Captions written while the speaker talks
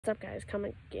What's up, guys?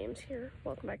 Comet Games here.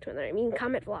 Welcome back to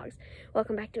Comet Vlogs.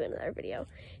 Welcome back to another video.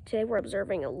 Today we're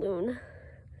observing a loon.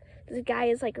 This guy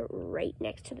is like right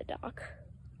next to the dock.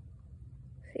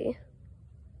 See?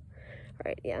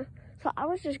 Alright, yeah. So I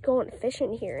was just going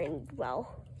fishing here and,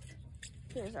 well,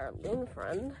 here's our loon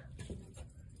friend.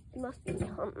 He must be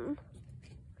hunting.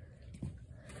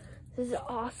 This is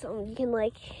awesome. You can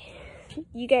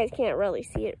you guys can't really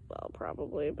see it well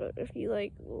probably, but if you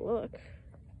look,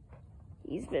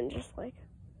 he's been just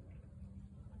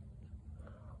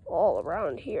all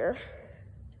around here.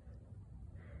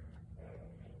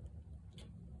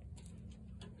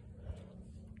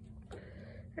 All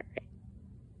right.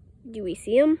 Do we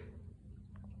see him?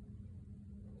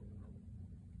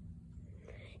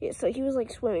 Yeah, so he was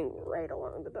swimming right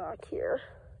along the dock here.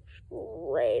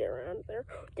 Right around there.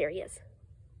 There he is.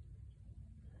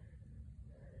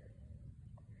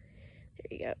 There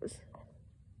he goes.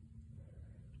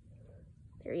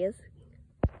 There he is.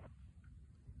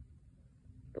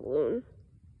 The loon.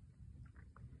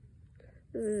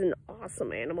 This is an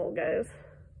awesome animal, guys.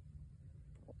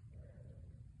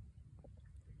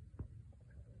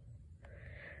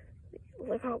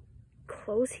 Look how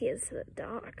close he is to the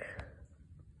dock.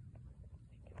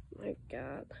 My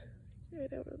God.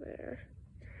 Right over there.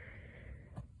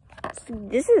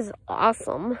 This is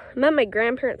awesome. I'm at my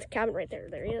grandparents' cabin right there.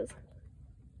 There he is.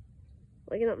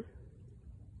 Look at him.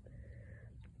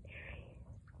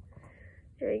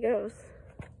 There he goes.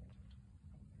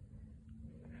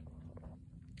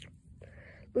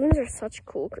 Loons are such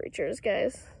cool creatures,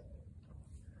 guys.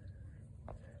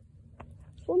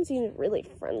 This one seems really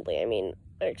friendly. I mean,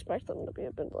 I expect them to be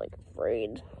a bit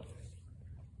afraid.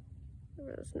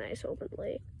 This nice open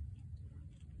lake.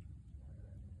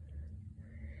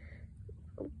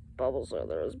 Bubbles are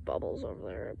there. There's bubbles over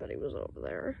there. I bet he was over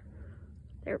there.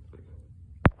 There.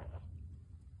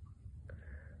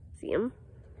 See him?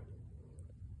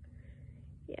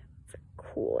 Yeah, it's a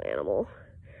cool animal.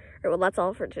 Alright, well, that's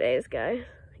all for today's guys.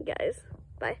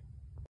 Bye.